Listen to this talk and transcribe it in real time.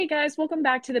Hey guys, welcome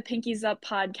back to the Pinkies Up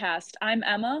podcast. I'm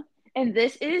Emma, And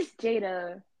this is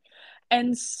Jada.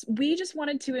 and we just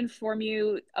wanted to inform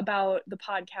you about the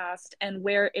podcast and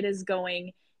where it is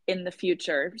going in the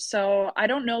future. So, I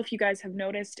don't know if you guys have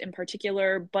noticed in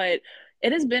particular, but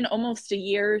it has been almost a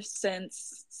year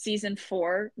since season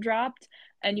 4 dropped,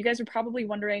 and you guys are probably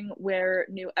wondering where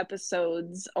new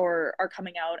episodes are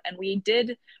coming out. And we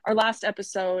did our last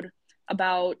episode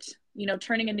about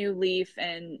turning a new leaf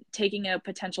and taking a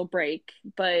potential break,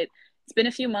 but it's been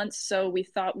a few months, so we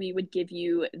thought we would give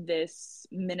you this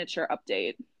miniature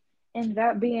update. And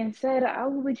that being said, I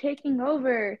will be taking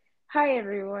over. Hi,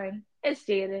 everyone. It's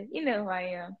Jada. You know who I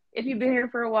am. If you've been here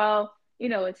for a while, you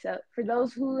know what's up. For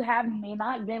those who have may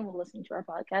not been listening to our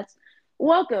podcast,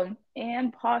 welcome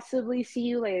and possibly see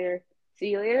you later.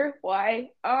 See you later. Why?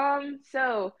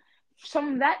 So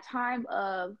from that time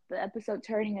of the episode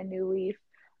turning a new leaf,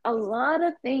 a lot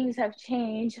of things have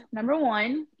changed. Number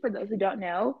one, for those who don't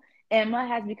know, Emma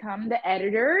has become the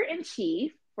editor in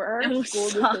chief for our Oh, school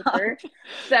stop. newspaper.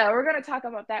 So we're gonna talk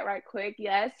about that right quick.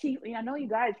 Yes, I know you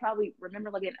guys probably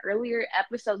remember like in earlier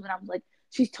episodes when I was like,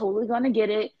 she's totally gonna get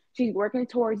it. She's working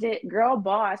towards it. Girl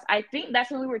boss. I think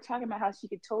that's when we were talking about how she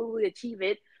could totally achieve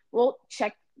it. Well,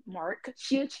 check mark.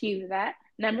 She achieved that.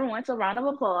 Number one, so round of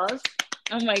applause.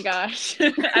 Oh my gosh.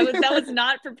 That was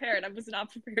not prepared. I was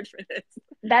not prepared for this.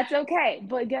 That's okay.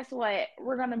 But guess what?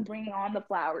 We're gonna bring on the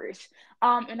flowers.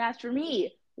 And as for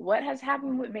me, what has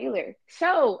happened with Baylor?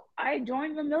 So I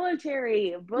joined the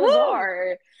military. Woo!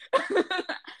 Bizarre.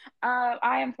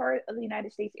 I am part of the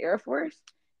United States Air Force,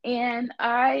 and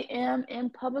I am in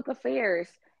public affairs.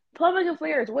 Public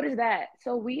affairs. What is that?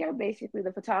 So we are basically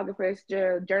the photographers,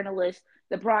 the journalists,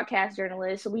 the broadcast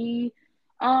journalists.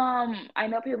 I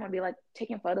know people might be like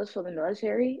taking photos for the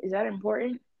military. Is that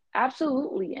important?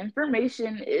 Absolutely.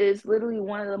 Information is literally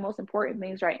one of the most important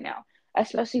things right now,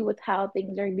 especially with how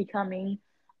things are becoming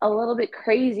a little bit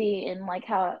crazy and like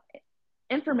how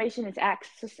information is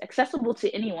accessible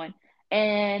to anyone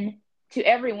and to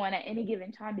everyone at any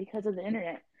given time because of the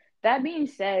internet. That being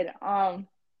said, I'm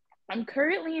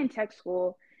currently in tech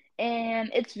school and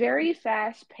it's very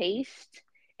fast paced.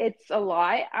 It's a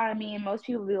lot. I mean, most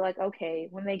people be like, okay,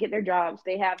 when they get their jobs,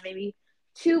 they have maybe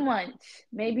 2 months,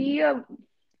 maybe a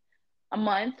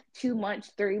month, 2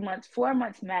 months, 3 months, 4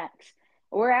 months max.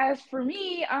 Whereas for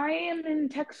me, I am in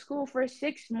tech school for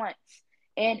 6 months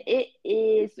and it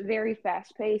is very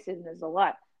fast paced and there's a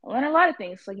lot. I learn a lot of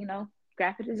things like,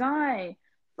 graphic design,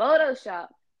 Photoshop,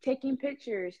 taking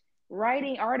pictures,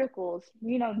 writing articles,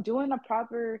 doing a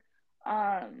proper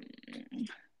um,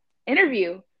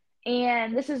 interview.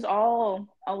 And this is all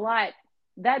a lot.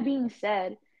 That being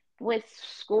said, with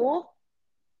school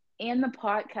and the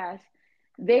podcast,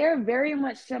 they're very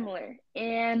much similar.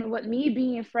 And with me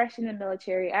being fresh in the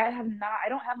military, I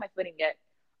don't have my footing yet.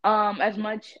 As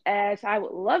much as I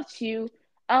would love to,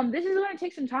 this is going to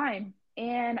take some time.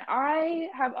 And I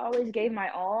have always gave my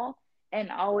all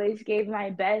and always gave my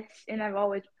best, and I've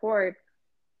always poured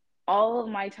all of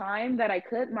my time that I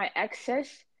could, my excess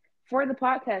for the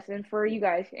podcast and for you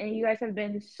guys. And you guys have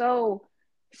been so,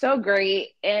 so great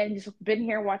and just been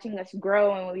here watching us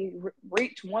grow. And we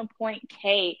reached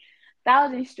 1.k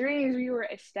thousand streams. We were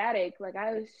ecstatic. Like,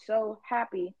 I was so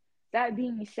happy. That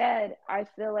being said, I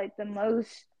feel like the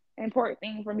most important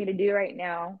thing for me to do right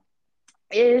now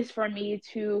is for me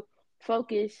to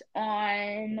focus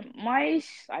on I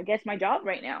guess, my job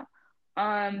right now.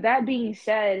 That being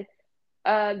said,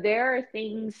 there are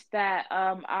things that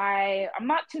I'm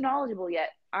not too knowledgeable yet.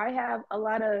 I have a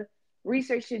lot of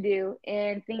research to do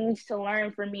and things to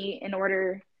learn for me in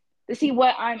order to see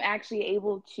what I'm actually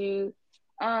able to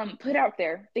put out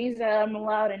there, things that I'm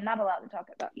allowed and not allowed to talk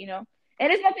about,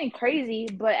 And it's nothing crazy,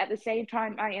 but at the same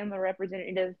time, I am a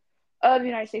representative of the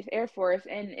United States Air Force,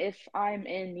 and if I'm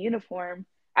in uniform,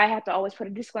 I have to always put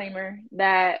a disclaimer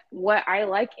that what I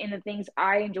like and the things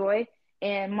I enjoy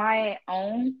and my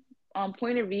own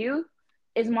point of view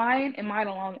is mine and mine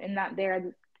alone, and not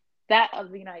that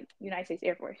of the United States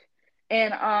Air Force.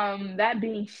 And that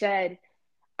being said,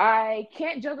 I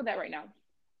can't joke with that right now.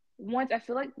 Once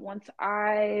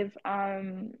I've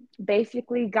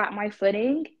basically got my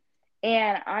footing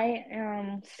and I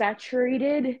am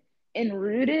saturated and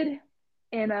rooted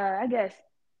in I guess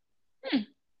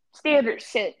standard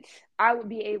sense, I would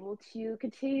be able to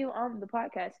continue on the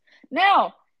podcast.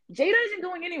 Now, Jada isn't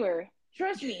going anywhere.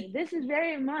 Trust me, this is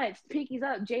very much Pinkies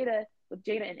Up Jada with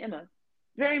Jada and Emma.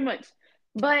 Very much.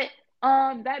 But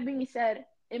that being said,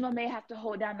 Emma may have to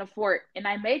hold down the fort and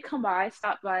I may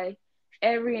stop by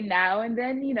every now and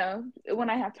then, when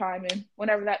I have time and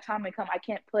whenever that time may come, I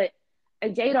can't put a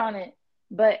date on it.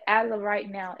 But as of right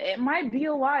now, it might be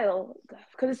a while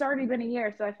because it's already been a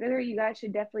year. So I figure you guys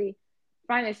should definitely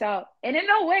find this out. And in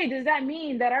no way does that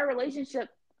mean that our relationship,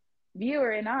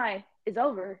 viewer and I, is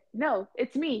over. No,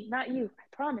 it's me, not you.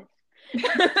 I promise.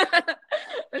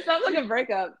 It sounds like a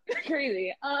breakup.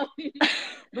 Crazy. But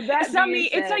It's that not being me.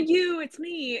 It's said, not you. It's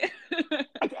me.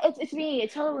 it's me.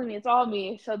 It's totally me. It's all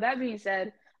me. So that being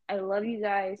said, I love you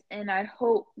guys, and I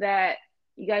hope that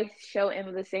you guys show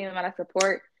Emma the same amount of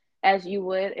support as you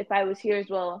would if I was here as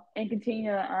well, and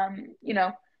continue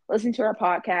to listen to our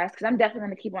podcast because I'm definitely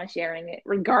going to keep on sharing it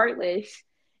regardless.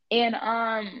 And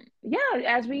yeah,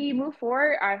 as we move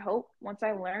forward, I hope once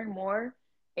I learn more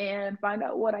and find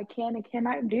out what I can and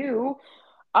cannot do,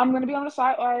 I'm going to be on the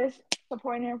sidelines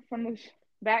supporting her from the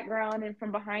background and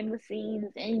from behind the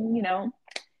scenes. And,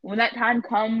 when that time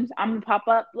comes, I'm going to pop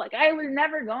up like I was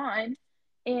never gone.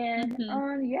 And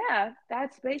hmm yeah,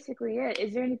 that's basically it.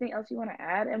 Is there anything else you want to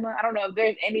add, Emma? I don't know if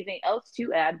there's anything else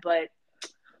to add, but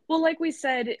Well, like we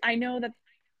said, I know that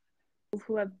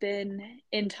who have been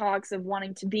in talks of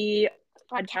wanting to be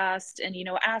podcast and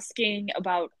asking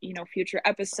about future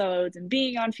episodes and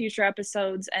being on future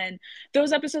episodes, and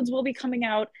those episodes will be coming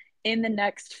out in the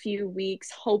next few weeks,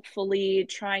 hopefully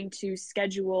trying to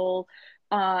schedule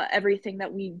everything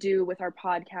that we do with our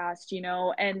podcast,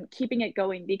 and keeping it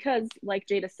going because like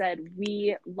Jada said,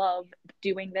 we love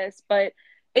doing this, but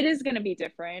it is going to be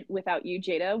different without you,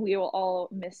 Jada. We will all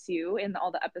miss you in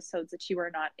all the episodes that you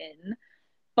are not in,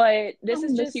 but I'll this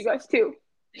is miss you just guys too.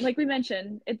 like we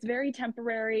mentioned, it's very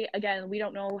temporary. Again, we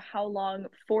don't know how long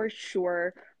for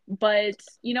sure, but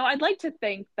I'd like to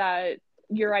think that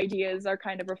your ideas are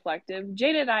kind of reflective.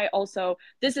 Jada and I also,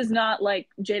 this is not like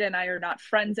Jada and I are not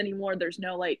friends anymore. There's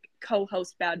no like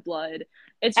co-host bad blood.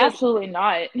 It's just Absolutely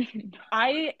not.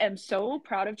 I am so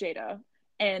proud of Jada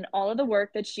and all of the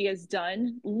work that she has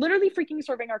done, literally freaking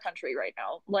serving our country right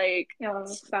now. No,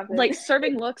 stop Like it.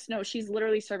 serving looks, no, she's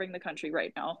literally serving the country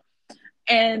right now,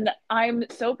 and I'm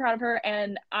so proud of her,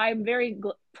 and I'm very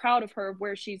proud of her of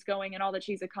where she's going and all that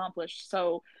she's accomplished.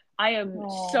 So I am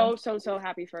Oh, so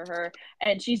happy for her,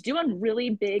 and she's doing really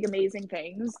big amazing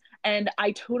things, and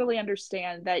I totally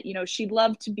understand that she'd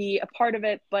love to be a part of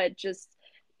it, but just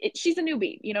she's a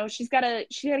newbie, she's got to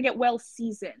get well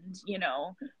seasoned,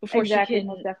 before she exactly,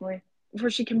 most can definitely.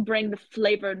 bring the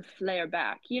flavor and flair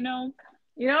back. You know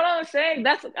what I'm saying?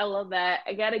 I love that.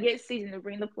 I gotta get seasoned to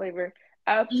bring the flavor.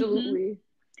 hmm Absolutely.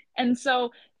 And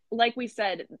so, like we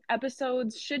said,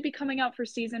 episodes should be coming out for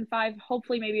season 5,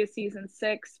 hopefully, maybe a season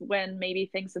 6 when maybe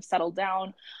things have settled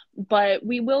down. But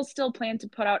we will still plan to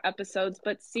put out episodes,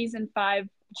 but season 5,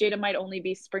 Jada might only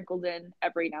be sprinkled in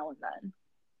every now and then.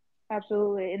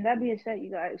 Absolutely. And that being said,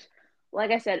 you guys,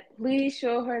 like I said, please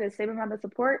show her the same amount of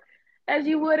support as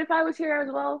you would if I was here as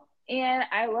well. And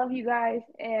I love you guys.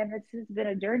 And it's just been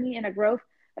a journey and a growth.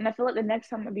 And I feel like the next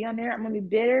time I be on there, I'm gonna be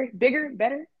bigger,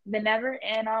 better than ever.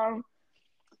 And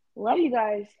love you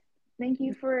guys. Thank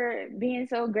you for being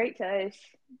so great to us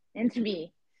and to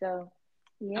me. So Of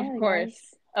yeah, guys.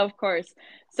 course. Of course.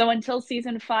 So until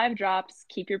season 5 drops,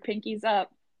 keep your pinkies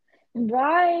up.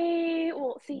 Bye.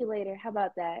 Well, see you later. How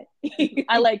about that?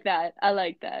 I like that. I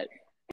like that.